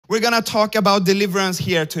we're going to talk about deliverance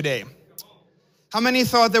here today. How many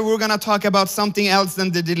thought that we were going to talk about something else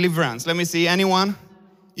than the deliverance? Let me see. Anyone?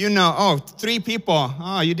 You know. Oh, 3 people.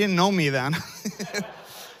 Oh, you didn't know me then.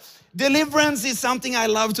 Deliverance is something I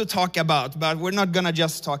love to talk about, but we're not going to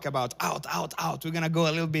just talk about out. We're going to go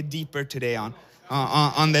a little bit deeper today on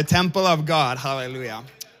the temple of God. Hallelujah.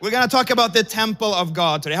 We're going to talk about the temple of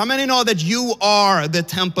God today. How many know that you are the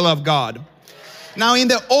temple of God? Now, in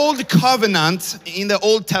the Old Covenant, in the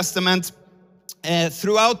Old Testament,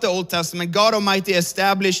 throughout the Old Testament, God Almighty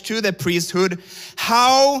established to the priesthood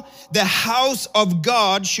how the house of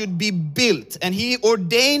God should be built. And He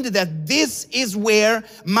ordained that this is where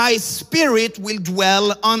my Spirit will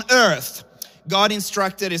dwell on earth. God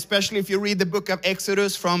instructed, especially if you read the book of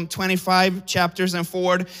Exodus from 25 chapters and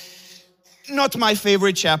forward, not my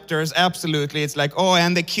favorite chapters, absolutely. It's like, oh,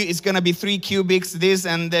 and it's going to be 3 cubits, this,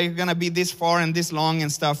 and they're going to be this far and this long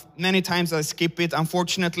and stuff. Many times I skip it,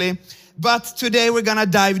 unfortunately. But today we're going to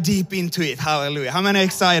dive deep into it. Hallelujah. How many are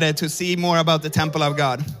excited to see more about the temple of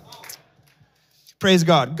God? Praise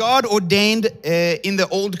God. God ordained in the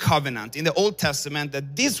Old Covenant, in the Old Testament,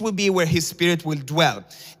 that this will be where His Spirit will dwell.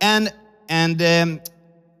 And the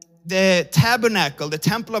tabernacle, the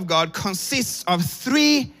temple of God, consists of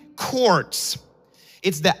 3 courts.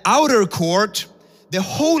 It's the outer court, the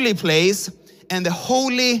holy place, and the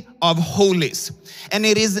Holy of Holies. And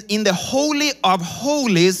it is in the Holy of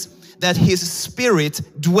Holies that His Spirit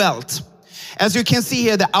dwelt. As you can see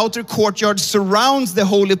here, the outer courtyard surrounds the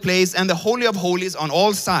holy place and the Holy of Holies on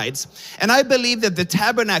all sides. And I believe that the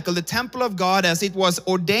tabernacle, the temple of God as it was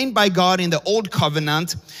ordained by God in the Old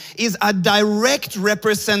Covenant, is a direct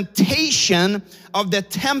representation of the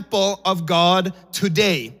temple of God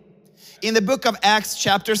today. In the book of Acts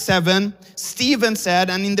chapter 7, Stephen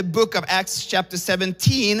said, and in the book of Acts chapter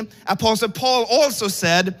 17, Apostle Paul also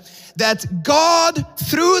said that God,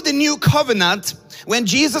 through the new covenant, when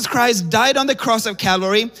Jesus Christ died on the cross of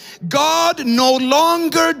Calvary, God no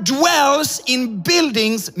longer dwells in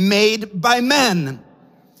buildings made by men.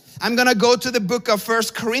 I'm going to go to the book of 1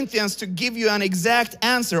 Corinthians to give you an exact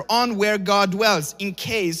answer on where God dwells, in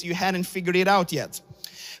case you hadn't figured it out yet.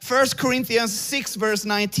 1 Corinthians 6 verse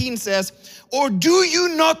 19 says, or do you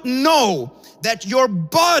not know that your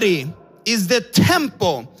body is the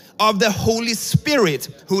temple of the Holy Spirit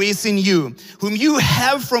who is in you, whom you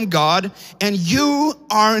have from God, and you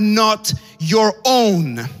are not your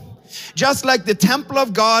own? Just like the temple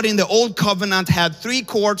of God in the Old Covenant had 3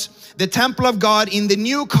 courts, the temple of God in the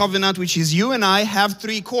New Covenant, which is you and I, have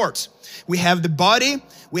 3 courts. We have the body,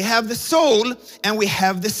 we have the soul, and we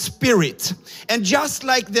have the spirit. And just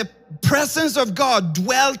like the presence of God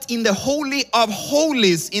dwelt in the Holy of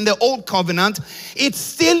Holies in the Old Covenant, it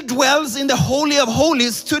still dwells in the Holy of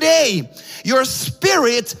Holies today. Your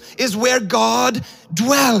spirit is where God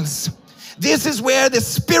dwells. This is where the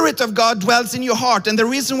Spirit of God dwells in your heart. And the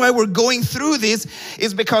reason why we're going through this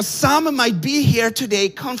is because some might be here today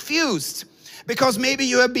confused. Because maybe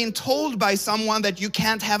you have been told by someone that you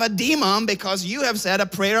can't have a demon because you have said a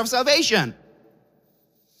prayer of salvation.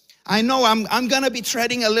 I know I'm going to be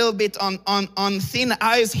treading a little bit on thin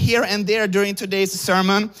ice here and there during today's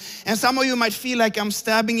sermon. And some of you might feel like I'm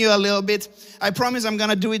stabbing you a little bit. I promise I'm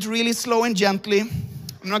going to do it really slow and gently.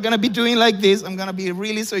 I'm not going to be doing like this. I'm going to be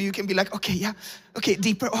really so you can be like, okay, yeah, okay,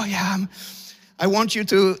 deeper. Oh yeah, I want you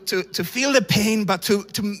to feel the pain, but to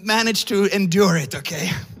manage to endure it,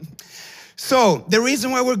 okay? So the reason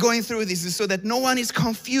why we're going through this is so that no one is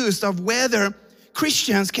confused of whether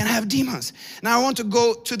Christians can have demons. Now I want to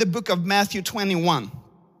go to the book of Matthew 21.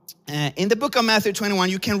 In the book of Matthew 21,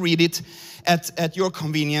 you can read it at your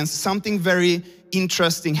convenience. Something very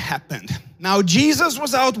interesting happened. Now Jesus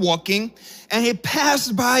was out walking and He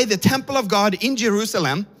passed by the temple of God in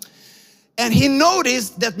Jerusalem, and He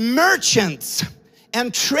noticed that merchants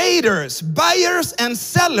and traders, buyers and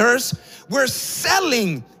sellers were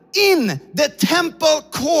selling in the temple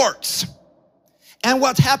courts. And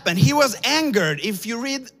what happened? He was angered. If you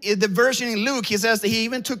read the version in Luke, he says that he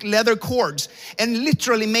even took leather cords and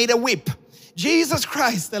literally made a whip. Jesus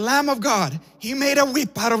Christ, the Lamb of God, He made a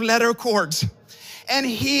whip out of leather cords. And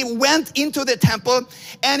He went into the temple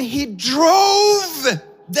and He drove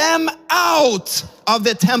them out of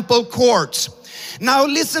the temple courts. Now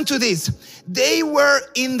listen to this. They were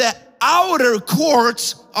in the outer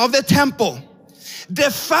courts of the temple.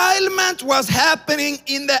 Defilement was happening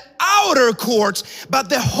in the outer courts, but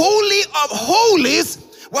the Holy of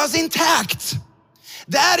Holies was intact.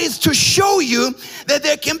 That is to show you that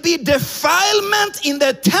there can be defilement in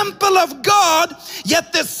the temple of God,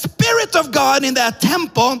 yet the Spirit of God in that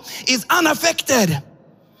temple is unaffected.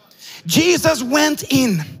 Jesus went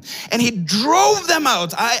in and he drove them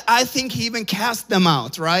out. I think he even cast them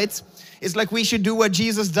out, right? It's like we should do what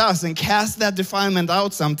Jesus does and cast that defilement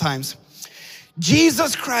out sometimes.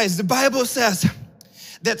 Jesus Christ, the Bible says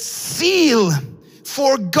that zeal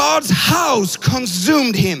for God's house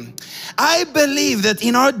consumed him. I believe that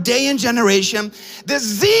in our day and generation, the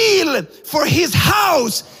zeal for his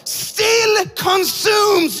house still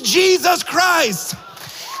consumes Jesus Christ.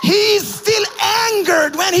 He's still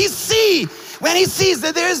angered when he sees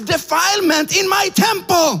that there is defilement in my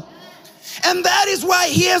temple. And that is why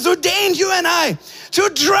he has ordained you and I to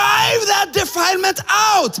drive that defilement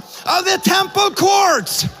out of the temple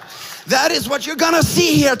courts. That is what you're gonna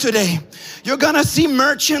see here today. You're gonna see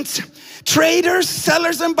merchants, traders,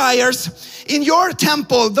 sellers, and buyers in your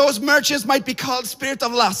temple. Those merchants might be called spirit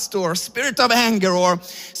of lust or spirit of anger or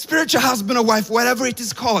spiritual husband or wife, whatever it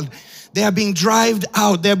is called. They are being driven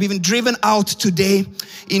out. They are being driven out today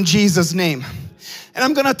in Jesus' name. And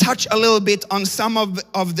I'm gonna touch a little bit on some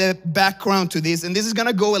of the background to this. And this is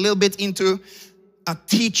gonna go a little bit into a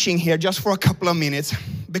teaching here just for a couple of minutes.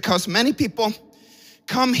 Because many people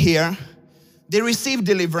come here, they receive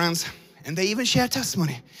deliverance, and they even share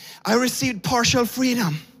testimony. I received partial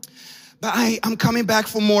freedom, but I'm coming back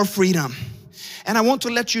for more freedom. And I want to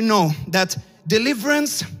let you know that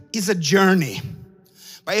deliverance is a journey.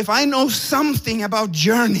 But if I know something about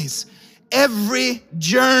journeys, every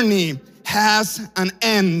journey has an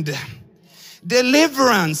end.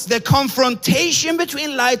 Deliverance, the confrontation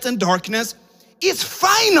between light and darkness, is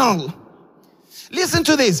final. Listen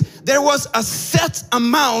to this. There was a set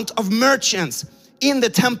amount of merchants in the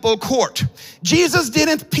temple court. Jesus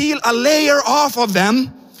didn't peel a layer off of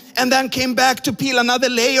them and then came back to peel another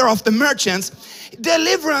layer of the merchants.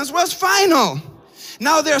 Deliverance was final.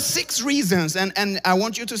 Now there are 6 reasons, and I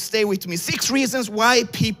want you to stay with me. 6 reasons why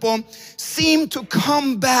people seem to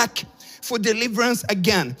come back for deliverance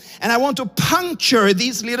again. And I want to puncture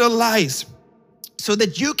these little lies so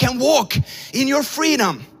that you can walk in your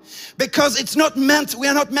freedom. Because it's not meant, we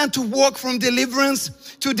are not meant to walk from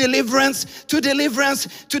deliverance to deliverance to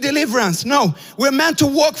deliverance to deliverance. No, we're meant to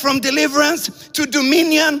walk from deliverance to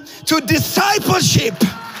dominion to discipleship.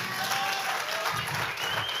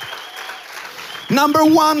 Number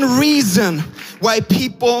 1 reason why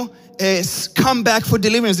people come back for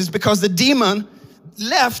deliverance is because the demon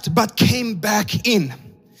left but came back in.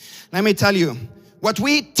 Let me tell you, what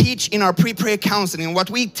we teach in our pre-prayer counseling, what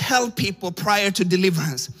we tell people prior to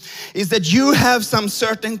deliverance is that you have some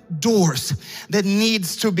certain doors that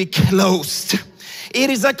needs to be closed.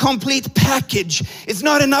 It is a complete package. It's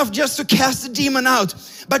not enough just to cast the demon out,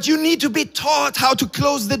 but you need to be taught how to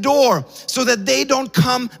close the door so that they don't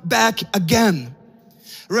come back again.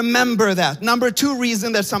 Remember that. Number 2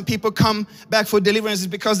 reason that some people come back for deliverance is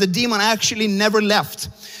because the demon actually never left.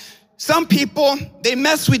 Some people, they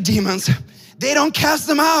mess with demons. They don't cast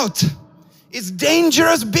them out. It's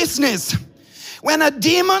dangerous business. When a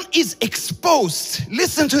demon is exposed,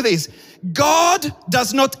 listen to this. God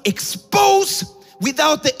does not expose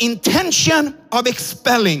without the intention of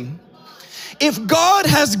expelling. If God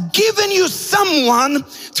has given you someone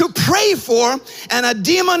to pray for and a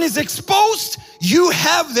demon is exposed, you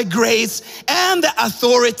have the grace and the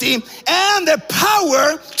authority and the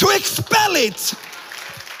power to expel it.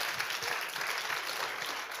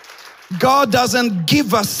 God doesn't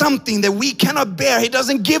give us something that we cannot bear. He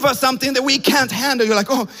doesn't give us something that we can't handle. You're like,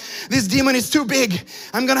 oh, this demon is too big.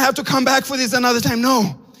 I'm gonna have to come back for this another time.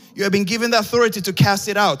 No, you have been given the authority to cast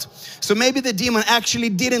it out. So maybe the demon actually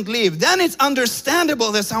didn't leave. Then it's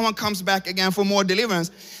understandable that someone comes back again for more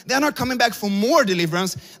deliverance. They're not coming back for more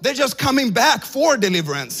deliverance. They're just coming back for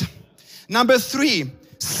deliverance. Number 3,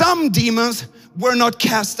 some demons were not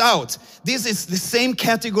cast out. This is the same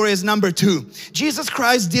category as number 2. Jesus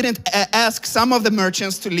Christ didn't ask some of the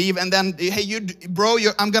merchants to leave and then, hey,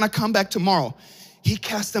 I'm gonna come back tomorrow. He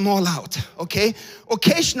cast them all out, okay?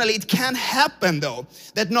 Occasionally it can happen though,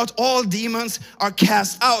 that not all demons are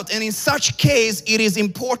cast out. And in such case, it is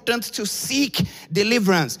important to seek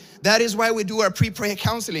deliverance. That is why we do our pre-prayer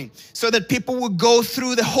counseling, so that people will go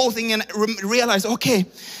through the whole thing and realize, okay,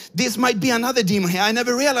 this might be another demon here. I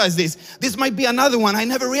never realized this. This might be another one. I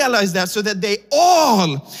never realized that, so that they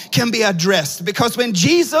all can be addressed. Because when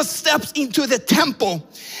Jesus steps into the temple,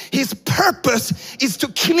 his purpose is to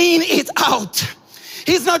clean it out.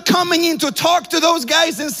 He's not coming in to talk to those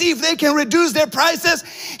guys and see if they can reduce their prices.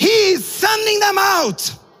 He's sending them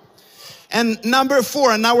out. And number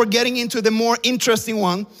 4, and now we're getting into the more interesting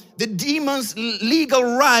one. the demon's legal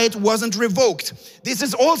right wasn't revoked. This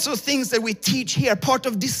is also things that we teach here, part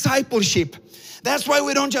of discipleship. That's why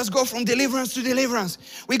we don't just go from deliverance to deliverance.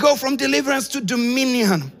 We go from deliverance to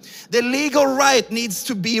dominion. The legal right needs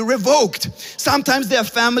to be revoked. Sometimes there are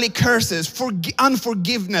family curses,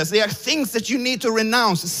 unforgiveness. There are things that you need to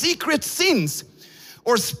renounce, secret sins,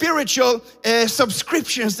 or spiritual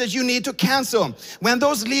subscriptions that you need to cancel. When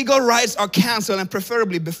those legal rights are canceled, and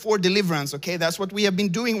preferably before deliverance, okay? That's what we have been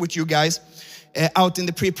doing with you guys out in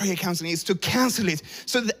the pre-prayer counseling, is to cancel it.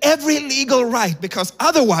 So that every legal right, because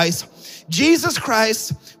otherwise, Jesus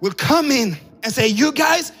Christ will come in and say, you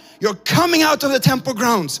guys, you're coming out of the temple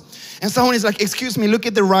grounds. And someone is like, excuse me, look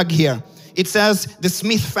at the rug here. It says the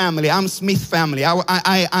Smith family. I'm Smith family.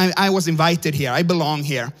 I was invited here. I belong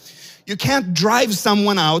here. You can't drive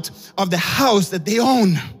someone out of the house that they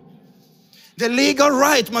own. The legal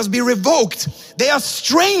right must be revoked. They are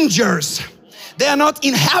strangers. They are not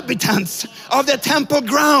inhabitants of the temple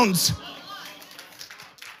grounds.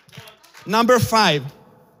 Number 5,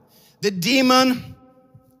 the demon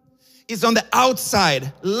is on the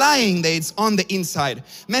outside, lying that it's on the inside.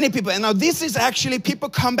 Many people, and now this is actually, people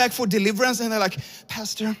come back for deliverance and they're like,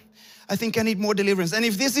 Pastor, I think I need more deliverance. And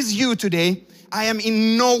if this is you today, I am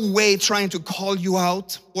in no way trying to call you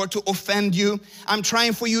out or to offend you. I'm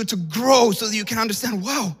trying for you to grow so that you can understand,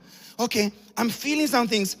 wow, okay, I'm feeling some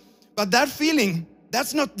things, but that feeling,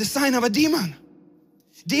 that's not the sign of a demon.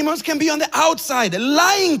 Demons can be on the outside,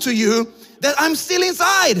 lying to you that I'm still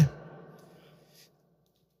inside.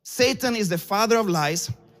 Satan is the father of lies.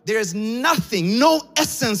 There is nothing, no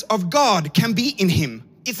essence of God can be in him.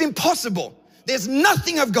 It's impossible. There's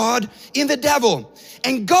nothing of God in the devil.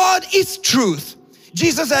 And God is truth.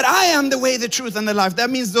 Jesus said, I am the way, the truth, and the life. That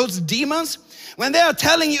means those demons, when they are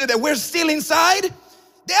telling you that we're still inside,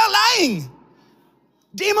 they are lying.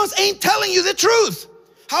 Demons ain't telling you the truth.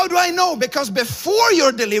 How do I know? Because before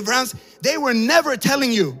your deliverance, they were never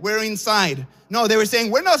telling you we're inside. No, they were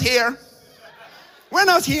saying, we're not here. We're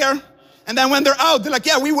not here. And then when they're out, they're like,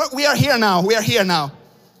 yeah, we are here now. We are here now.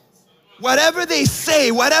 Whatever they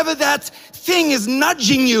say, whatever that thing is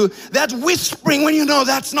nudging you, that whispering when you know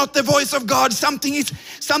that's not the voice of God, something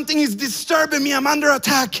is disturbing me, I'm under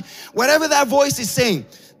attack. Whatever that voice is saying,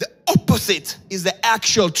 the opposite is the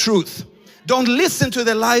actual truth. Don't listen to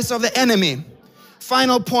the lies of the enemy.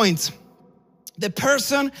 Final point. The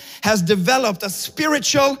person has developed a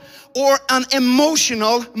spiritual or an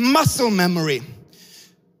emotional muscle memory.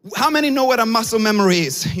 How many know what a muscle memory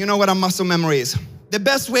is? You know what a muscle memory is? The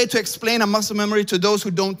best way to explain a muscle memory to those who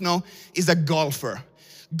don't know is a golfer.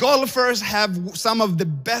 Golfers have some of the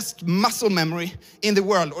best muscle memory in the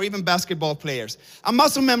world, or even basketball players. A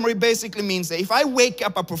muscle memory basically means that if I wake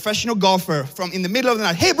up a professional golfer from in the middle of the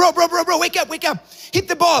night, hey bro, wake up, hit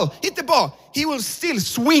the ball. He will still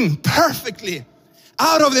swing perfectly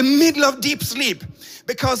out of the middle of deep sleep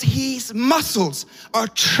because his muscles are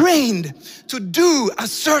trained to do a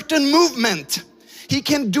certain movement. He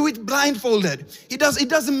can do it blindfolded. It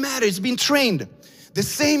doesn't matter, it's been trained. The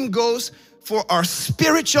same goes for our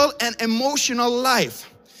spiritual and emotional life.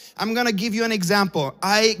 I'm gonna give you an example.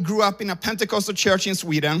 I grew up in a Pentecostal church in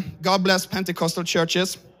Sweden. God bless Pentecostal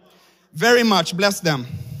churches. Very much, bless them.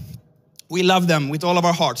 We love them with all of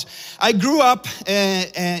our hearts. I grew up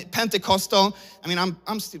Pentecostal. I mean,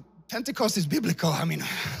 I'm still, Pentecost is biblical, I mean.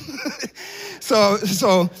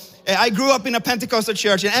 So I grew up in a Pentecostal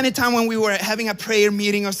church, and anytime when we were having a prayer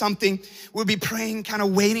meeting or something, we'd be praying, kind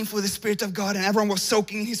of waiting for the Spirit of God, and everyone was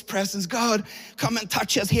soaking in His presence. God, come and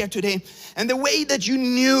touch us here today. And the way that you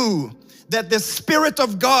knew that the Spirit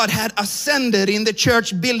of God had ascended in the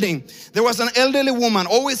church building, there was an elderly woman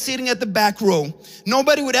always sitting at the back row.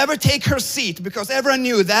 Nobody would ever take her seat because everyone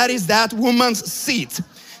knew that is that woman's seat.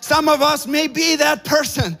 Some of us may be that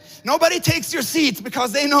person. Nobody takes your seat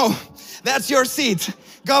because they know that's your seat.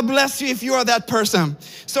 God bless you if you are that person.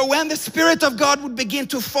 So when the Spirit of God would begin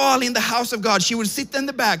to fall in the house of God, she would sit in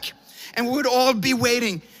the back and we would all be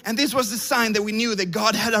waiting. And this was the sign that we knew that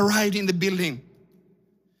God had arrived in the building.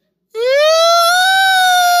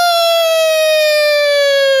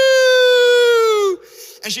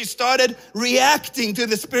 And she started reacting to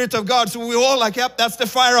the Spirit of God. So we were all like, yep, that's the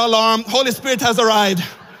fire alarm. Holy Spirit has arrived.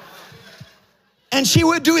 And she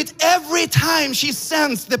would do it every time she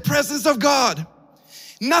sensed the presence of God.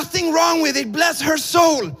 Nothing wrong with it, bless her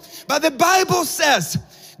soul. But the Bible says,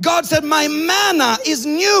 God said, my manna is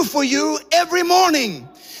new for you every morning.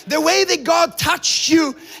 The way that God touched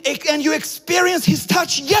you and you experienced His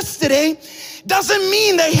touch yesterday doesn't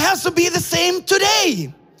mean that it has to be the same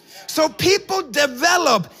today. So people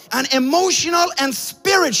develop an emotional and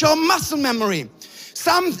spiritual muscle memory.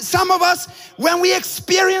 Some of us, when we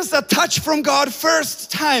experience a touch from God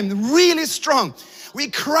first time, really strong, we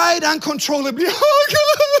cried uncontrollably.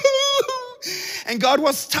 And God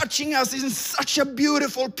was touching us in such a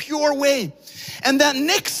beautiful, pure way. And then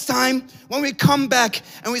next time, when we come back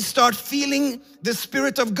and we start feeling the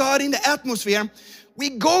Spirit of God in the atmosphere, we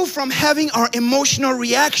go from having our emotional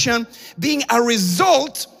reaction being a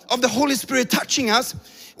result of the Holy Spirit touching us,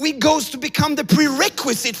 we goes to become the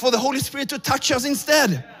prerequisite for the Holy Spirit to touch us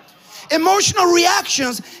instead. Emotional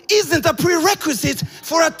reactions isn't a prerequisite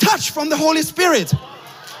for a touch from the Holy Spirit.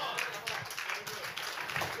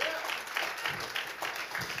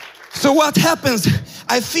 So what happens?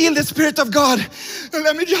 I feel the Spirit of God. And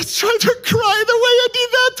let me just try to cry the way I did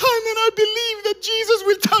that time. And I believe that Jesus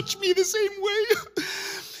will touch me the same way.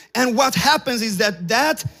 And what happens is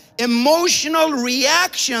that emotional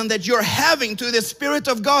reaction that you're having to the Spirit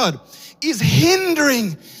of God is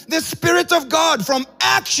hindering the Spirit of God from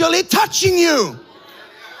actually touching you.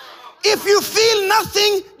 If you feel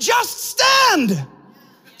nothing, just stand.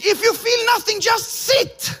 If you feel nothing, just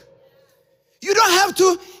sit. You don't have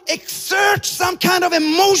to exert some kind of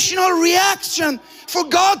emotional reaction for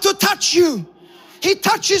God to touch you. He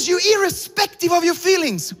touches you irrespective of your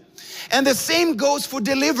feelings. And the same goes for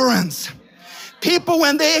deliverance. People,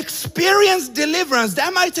 when they experience deliverance,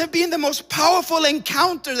 that might have been the most powerful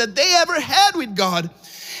encounter that they ever had with God.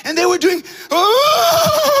 And they were doing,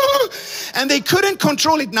 oh, and they couldn't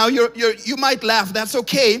control it. Now you might laugh, that's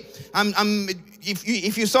okay.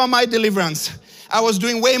 If you saw my deliverance, I was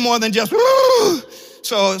doing way more than just, oh.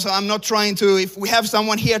 So I'm not trying to, if we have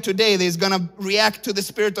someone here today that is gonna react to the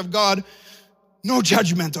Spirit of God, no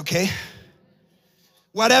judgment, okay?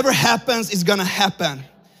 Whatever happens is gonna happen.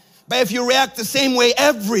 But if you react the same way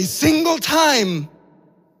every single time,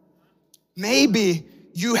 maybe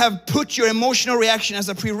you have put your emotional reaction as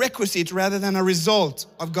a prerequisite rather than a result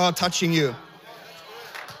of God touching you.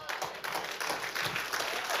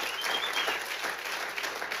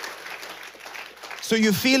 So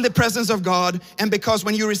you feel the presence of God, and because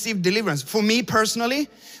when you receive deliverance, for me personally,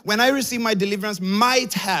 when I received my deliverance,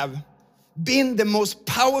 might have been the most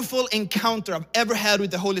powerful encounter I've ever had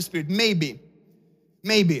with the Holy Spirit. Maybe,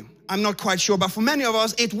 I'm not quite sure, but for many of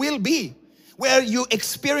us, it will be. Where you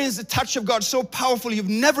experience the touch of God so powerful, you've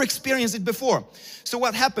never experienced it before. So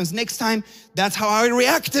what happens next time? That's how I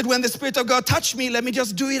reacted when the Spirit of God touched me. Let me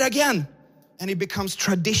just do it again. And it becomes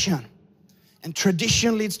tradition. And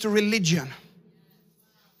tradition leads to religion.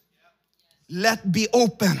 Let be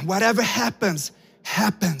open. Whatever happens,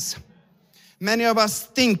 happens. Many of us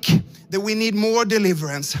think that we need more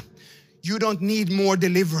deliverance. You don't need more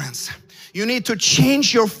deliverance. You need to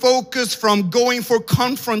change your focus from going for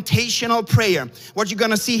confrontational prayer. What you're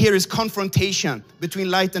gonna see here is confrontation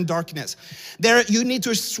between light and darkness. There, you need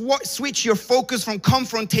to switch your focus from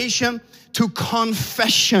confrontation to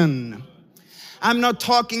confession. I'm not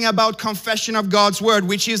talking about confession of God's word,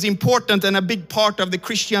 which is important and a big part of the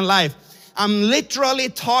Christian life. I'm literally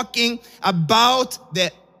talking about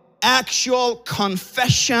the actual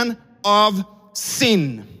confession of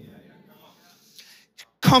sin.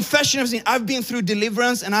 Confession of sin. I've been through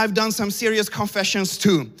deliverance and I've done some serious confessions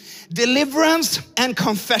too. Deliverance and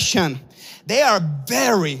confession, they are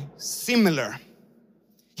very similar.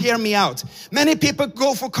 Hear me out. Many people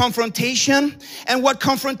go for confrontation, and what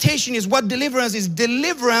confrontation is, what deliverance is,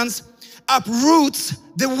 deliverance uproots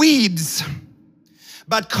the weeds.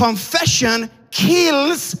 But confession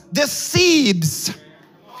kills the seeds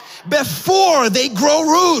before they grow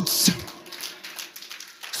roots.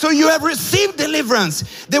 So you have received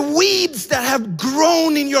deliverance. The weeds that have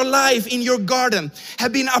grown in your life, in your garden,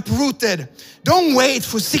 have been uprooted. Don't wait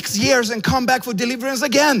for 6 years and come back for deliverance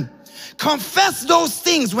again. Confess those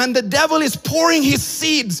things when the devil is pouring his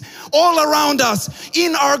seeds all around us,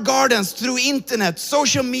 in our gardens, through internet,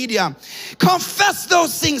 social media. Confess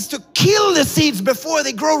those things to kill the seeds before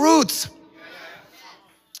they grow roots.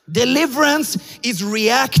 Deliverance is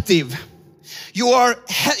reactive. You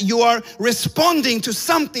are responding to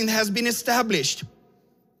something that has been established.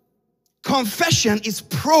 Confession is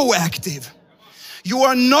proactive. You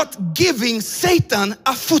are not giving Satan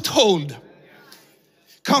a foothold.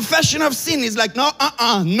 Confession of sin is like, no,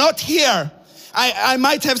 not here. I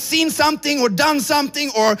might have seen something or done something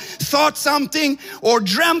or thought something or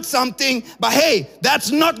dreamt something, but hey,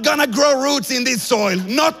 that's not gonna grow roots in this soil.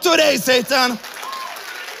 Not today, Satan.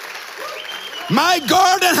 My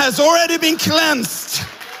garden has already been cleansed.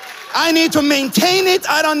 I need to maintain it.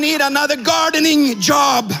 I don't need another gardening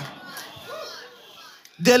job.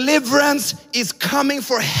 Deliverance is coming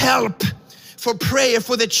for help, for prayer,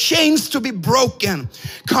 for the chains to be broken.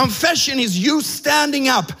 Confession is you standing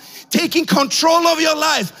up, taking control of your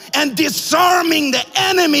life and disarming the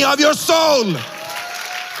enemy of your soul.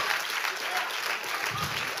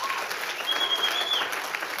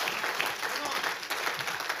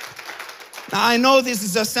 Now, I know this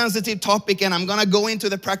is a sensitive topic and I'm gonna go into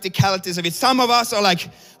the practicalities of it. Some of us are like,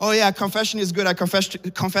 oh yeah, confession is good. I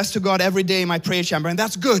confess to God every day in my prayer chamber, and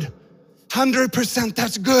that's good. 100%,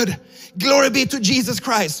 that's good. Glory be to Jesus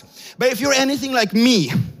Christ. But if you're anything like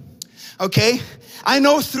me, okay, I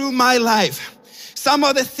know through my life, some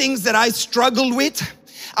of the things that I struggled with,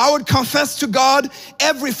 I would confess to God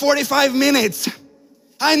every 45 minutes.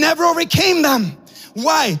 I never overcame them.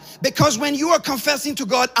 Why? Because when you are confessing to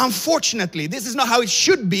God, unfortunately, this is not how it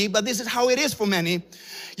should be, but this is how it is for many.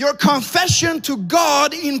 Your confession to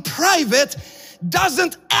God in private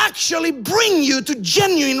doesn't actually bring you to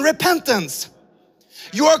genuine repentance.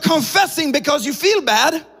 You are confessing because you feel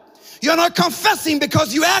bad. You're not confessing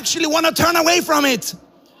because you actually want to turn away from it.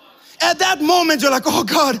 At that moment, you're like, oh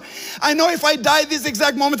God, I know if I die this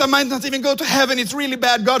exact moment, I might not even go to heaven. It's really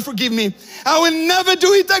bad. God, forgive me. I will never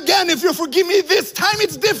do it again. If you forgive me this time,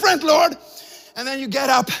 it's different, Lord. And then you get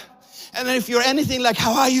up. And then if you're anything like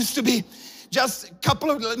how I used to be, just a couple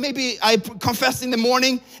of, maybe I confessed in the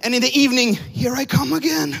morning, and in the evening, here I come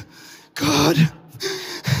again. God,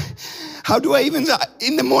 how do I even,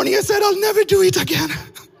 in the morning I said, I'll never do it again.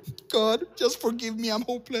 God, just forgive me, I'm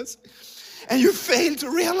hopeless. And you fail to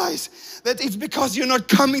realize that it's because you're not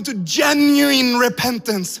coming to genuine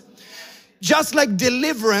repentance. Just like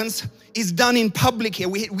deliverance is done in public here.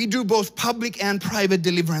 We do both public and private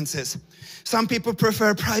deliverances. Some people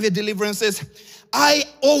prefer private deliverances. I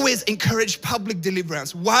always encourage public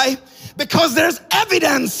deliverance. Why? Because there's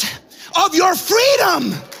evidence of your freedom.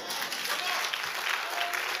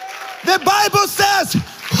 The Bible says,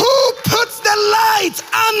 who puts the light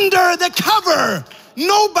under the cover?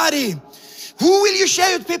 Nobody. Who will you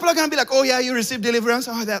share with? People are going to be like, oh yeah, you received deliverance.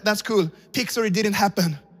 Oh, that's cool. Picture, it didn't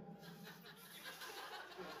happen.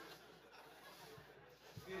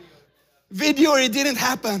 Video, it didn't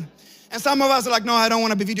happen. And some of us are like, no, I don't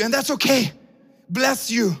want to be video. And that's okay.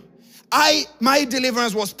 Bless you. My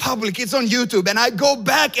deliverance was public. It's on YouTube. And I go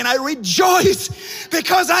back and I rejoice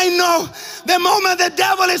because I know the moment the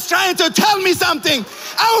devil is trying to tell me something,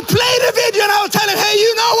 I will play the video and I will tell him, hey,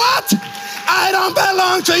 you know what? I don't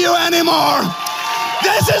belong to you anymore.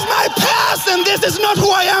 This is my past and this is not who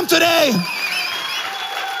I am today.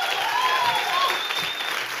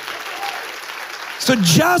 So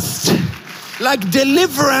just like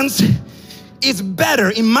deliverance is better,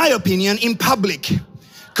 in my opinion, in public,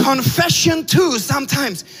 confession too,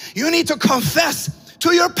 sometimes you need to confess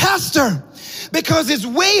to your pastor, because it's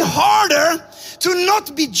way harder to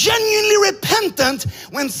not be genuinely repentant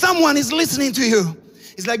when someone is listening to you.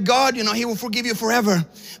 It's like God, you know, he will forgive you forever.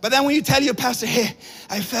 But then when you tell your pastor, hey,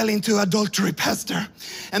 I fell into adultery, pastor.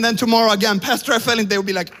 And then tomorrow again, pastor, I fell into, they'll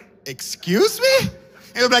be like, excuse me?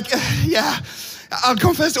 And you'll be like, yeah, I'll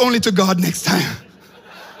confess only to God next time.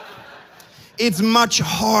 It's much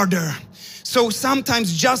harder. So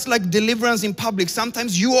sometimes, just like deliverance in public,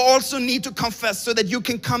 sometimes you also need to confess so that you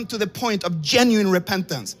can come to the point of genuine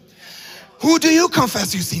repentance. Who do you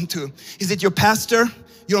confess your sin to? Is it your pastor,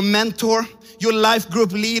 your mentor, your life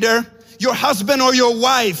group leader, your husband or your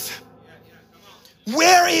wife?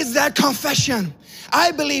 Where is that confession?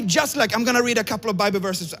 I believe, just like, I'm gonna read a couple of Bible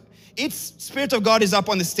verses. It's Spirit of God is up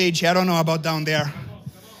on the stage here. I don't know about down there.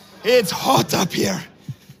 It's hot up here.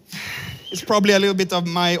 It's probably a little bit of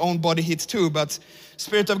my own body heat too, but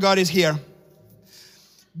Spirit of God is here.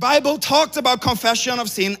 Bible talks about confession of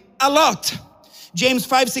sin a lot. James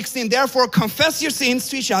 5:16, therefore confess your sins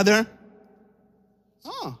to each other.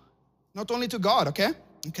 Oh, not only to God, okay?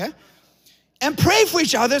 And pray for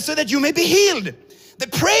each other so that you may be healed. The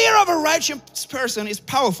prayer of a righteous person is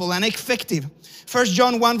powerful and effective. 1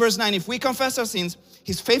 John 1 verse 9, if we confess our sins,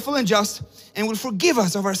 he's faithful and just and will forgive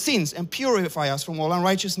us of our sins and purify us from all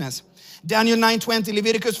unrighteousness. Daniel 9:20,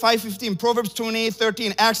 Leviticus 5:15, Proverbs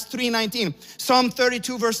 28:13, Acts 3:19, Psalm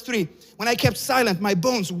 32 verse 3. When I kept silent, my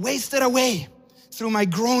bones wasted away through my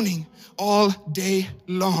groaning all day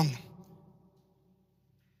long.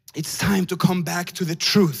 It's time to come back to the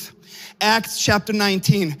truth. Acts chapter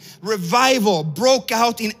 19, revival broke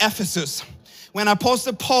out in Ephesus when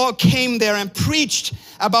Apostle Paul came there and preached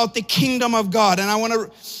about the kingdom of God. And I want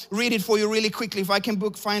to read it for you really quickly. If I can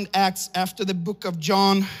find Acts after the book of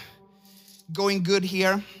John. Going good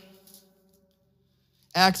here.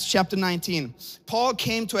 Acts chapter 19. Paul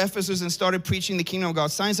came to Ephesus and started preaching the kingdom of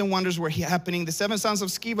God. Signs and wonders were happening. The 7 sons of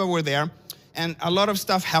Sceva were there. And a lot of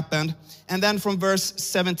stuff happened. And then from verse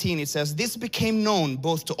 17 it says, this became known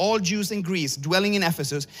both to all Jews in Greece dwelling in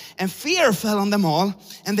Ephesus, and fear fell on them all,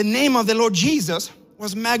 and the name of the Lord Jesus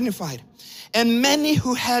was magnified. And many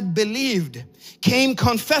who had believed came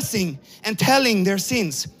confessing and telling their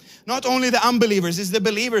sins. Not only the unbelievers, it's the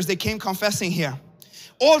believers, they came confessing here.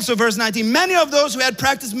 Also, verse 19, many of those who had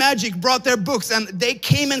practiced magic brought their books, and they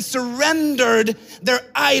came and surrendered their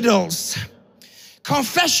idols.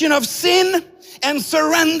 Confession of sin and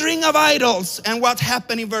surrendering of idols. And what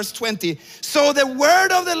happened in verse 20? So the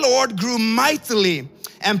word of the Lord grew mightily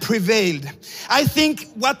and prevailed. I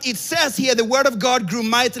think what it says here, the word of God grew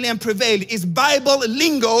mightily and prevailed, is Bible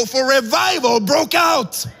lingo for revival broke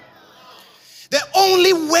out. The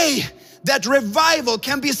only way that revival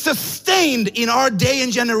can be sustained in our day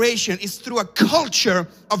and generation is through a culture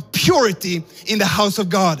of purity in the house of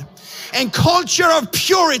God. And culture of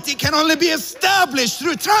purity can only be established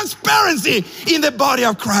through transparency in the body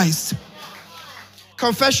of Christ.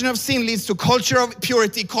 Confession of sin leads to culture of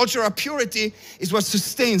purity. Culture of purity is what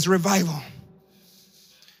sustains revival.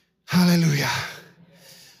 Hallelujah.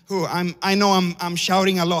 I know I'm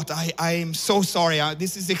shouting a lot. I am so sorry.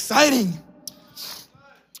 This is exciting.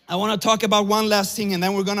 I want to talk about one last thing, and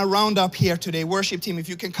then we're going to round up here today. Worship team, if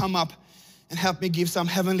you can come up and help me give some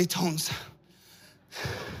heavenly tones.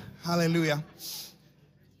 Hallelujah.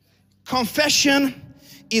 Confession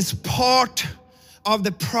is part of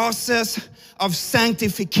the process of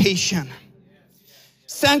sanctification.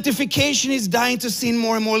 Sanctification is dying to sin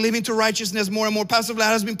more and more, living to righteousness more and more. Pastor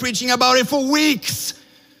Vlad has been preaching about it for weeks.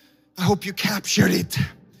 I hope you captured it.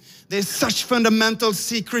 There's such fundamental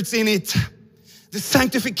secrets in it. The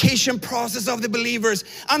sanctification process of the believers,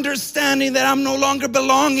 understanding that I'm no longer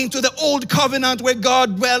belonging to the old covenant where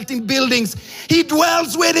God dwelt in buildings. He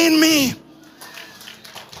dwells within me.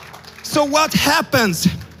 So what happens?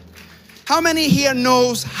 How many here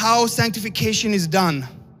knows how sanctification is done?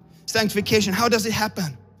 Sanctification, how does it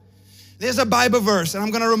happen? There's a Bible verse, and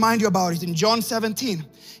I'm going to remind you about it in John 17.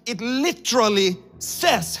 It literally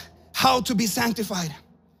says how to be sanctified.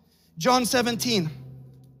 John 17.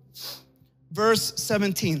 Verse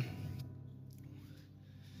 17.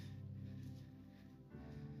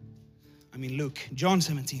 Luke, John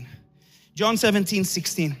 17. John 17,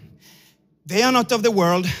 16. They are not of the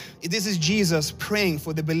world. This is Jesus praying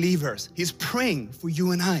for the believers. He's praying for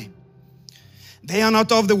you and I. They are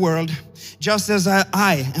not of the world, just as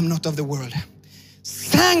I am not of the world.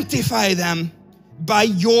 Sanctify them by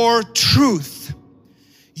your truth.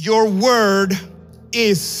 Your word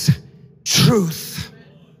is truth.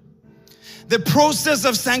 The process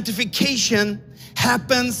of sanctification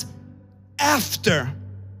happens after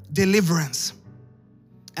deliverance.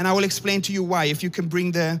 And I will explain to you why. If you can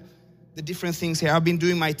bring the different things here. I've been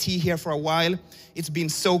doing my tea here for a while. It's been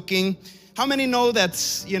soaking. How many know that,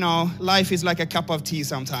 life is like a cup of tea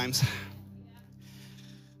sometimes?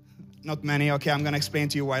 Not many. Okay, I'm going to explain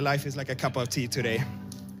to you why life is like a cup of tea today.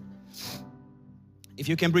 If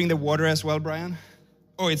you can bring the water as well, Brian.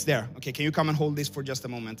 Oh, it's there. Okay, can you come and hold this for just a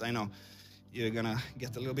moment? I know you're going to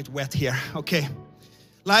get a little bit wet here. Okay.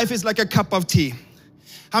 Life is like a cup of tea.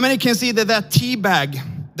 How many can see that tea bag,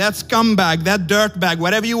 that scum bag, that dirt bag,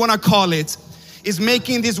 whatever you want to call it, is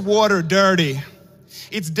making this water dirty?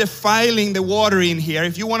 It's defiling the water in here.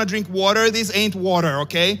 If you want to drink water, this ain't water,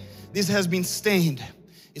 okay? This has been stained.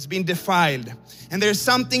 It's been defiled. And there's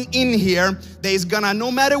something in here that is gonna,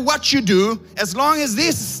 no matter what you do, as long as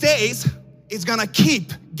this stays, it's gonna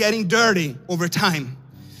keep getting dirty over time.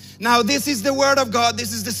 Now, this is the word of God.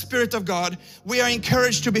 This is the Spirit of God. We are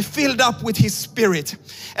encouraged to be filled up with His Spirit.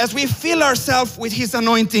 As we fill ourselves with His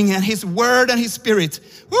anointing and His word and His Spirit,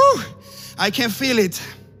 I can feel it.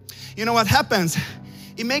 You know what happens?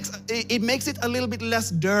 It makes it a little bit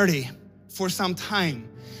less dirty for some time.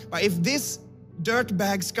 But if this dirt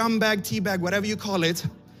bag, scum bag, tea bag, whatever you call it,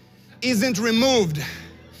 isn't removed,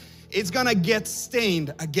 it's gonna get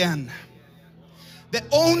stained again. The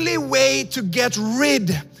only way to get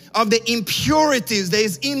rid of the impurities that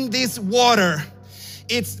is in this water,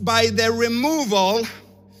 it's by the removal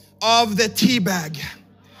of the tea bag.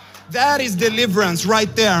 That is deliverance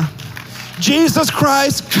right there. Jesus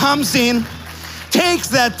Christ comes in, takes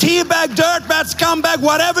that tea bag, dirt bag, scum bag,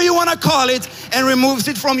 whatever you want to call it, and removes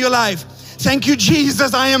it from your life. Thank you,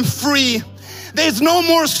 Jesus, I am free. There's no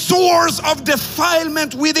more source of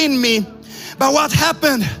defilement within me. But what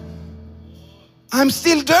happened? I'm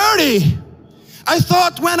still dirty. I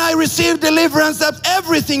thought when I received deliverance that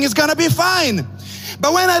everything is gonna be fine.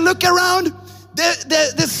 But when I look around,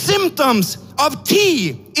 the symptoms of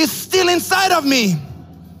tea is still inside of me.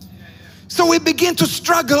 So we begin to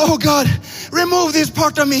struggle. Oh God, remove this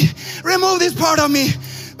part of me, remove this part of me.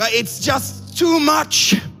 But it's just too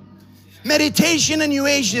much. Meditation in New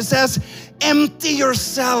Age, it says, empty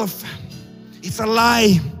yourself. It's a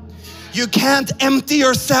lie. You can't empty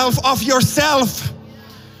yourself of yourself.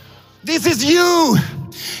 This is you.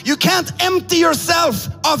 You can't empty yourself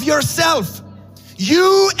of yourself.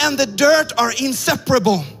 You and the dirt are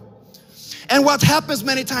inseparable. And what happens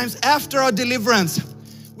many times after our deliverance,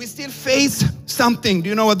 we still face something. Do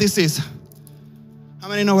you know what this is? How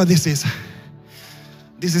many know what this is?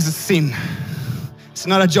 This is a sin. It's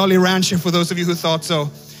not a Jolly Rancher for those of you who thought so.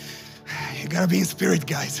 You gotta be in spirit,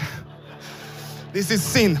 guys. This is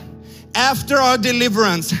sin. After our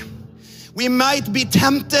deliverance, we might be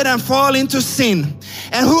tempted and fall into sin.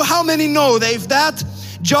 And how many know that if that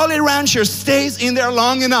Jolly Rancher stays in there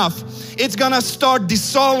long enough, it's gonna start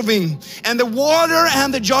dissolving, and the water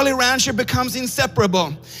and the Jolly Rancher becomes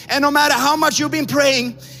inseparable. And no matter how much you've been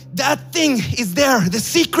praying, that thing is there, the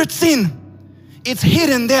secret sin. It's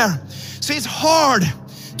hidden there. So it's hard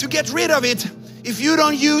to get rid of it if you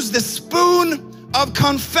don't use the spoon of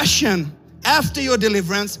confession after your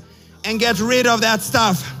deliverance and get rid of that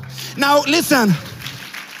stuff. Now listen,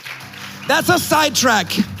 that's a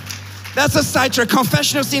sidetrack. That's a sidetrack.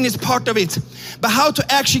 Confession of sin is part of it. But how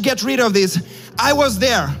to actually get rid of this? I was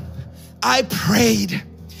there. I prayed.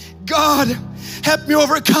 God, help me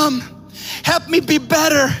overcome. Help me be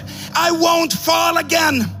better. I won't fall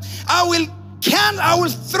again. I will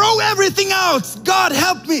throw everything out. God,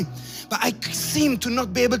 help me. But I seem to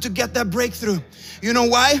not be able to get that breakthrough. You know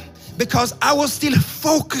why? Because I was still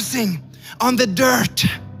focusing on the dirt.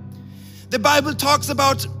 The Bible talks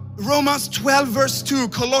about Romans 12 verse 2,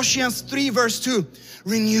 Colossians 3 verse 2.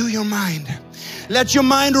 Renew your mind. Let your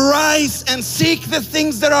mind rise and seek the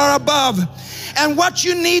things that are above. And what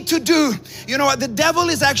you need to do, you know what, the devil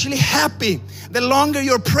is actually happy the longer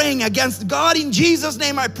you're praying against God. In Jesus'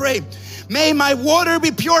 name I pray. May my water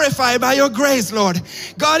be purified by your grace, Lord.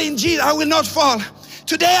 God, in Jesus, I will not fall.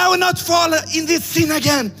 Today I will not fall in this sin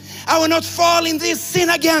again. I will not fall in this sin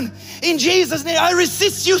again. In Jesus' name, I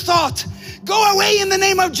resist you thought. Go away in the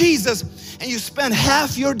name of Jesus. And you spend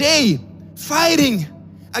half your day fighting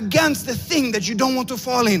against the thing that you don't want to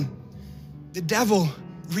fall in. The devil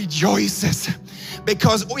rejoices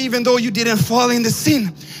because even though you didn't fall in the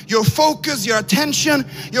sin, your focus, your attention,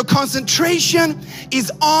 your concentration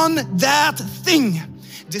is on that thing,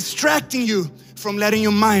 distracting you from letting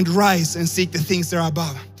your mind rise and seek the things that are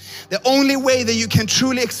above. The only way that you can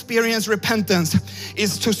truly experience repentance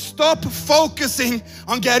is to stop focusing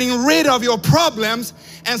on getting rid of your problems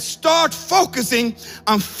and start focusing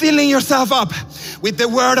on filling yourself up with the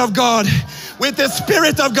Word of God, with the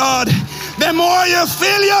Spirit of God. The more you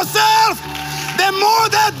fill yourself, the more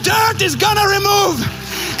that dirt is gonna remove.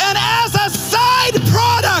 And as a side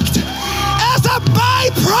product, as a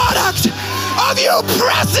byproduct of you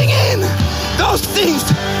pressing in, those things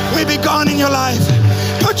will be gone in your life.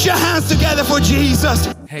 Put your hands together for Jesus.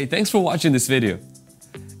 Hey, thanks for watching this video.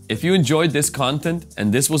 If you enjoyed this content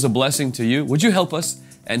and this was a blessing to you, would you help us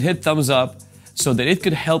and hit thumbs up so that it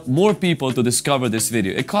could help more people to discover this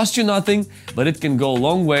video? It costs you nothing, but it can go a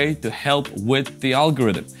long way to help with the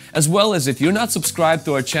algorithm. As well as if you're not subscribed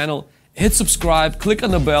to our channel, hit subscribe, click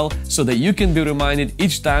on the bell so that you can be reminded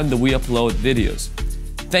each time that we upload videos.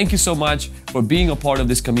 Thank you so much for being a part of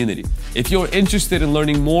this community. If you're interested in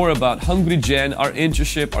learning more about HungryGen, our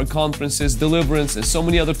internship, our conferences, deliverance, and so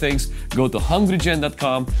many other things, go to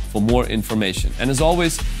HungryGen.com for more information. And as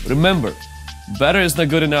always, remember, better is not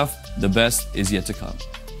good enough, the best is yet to come.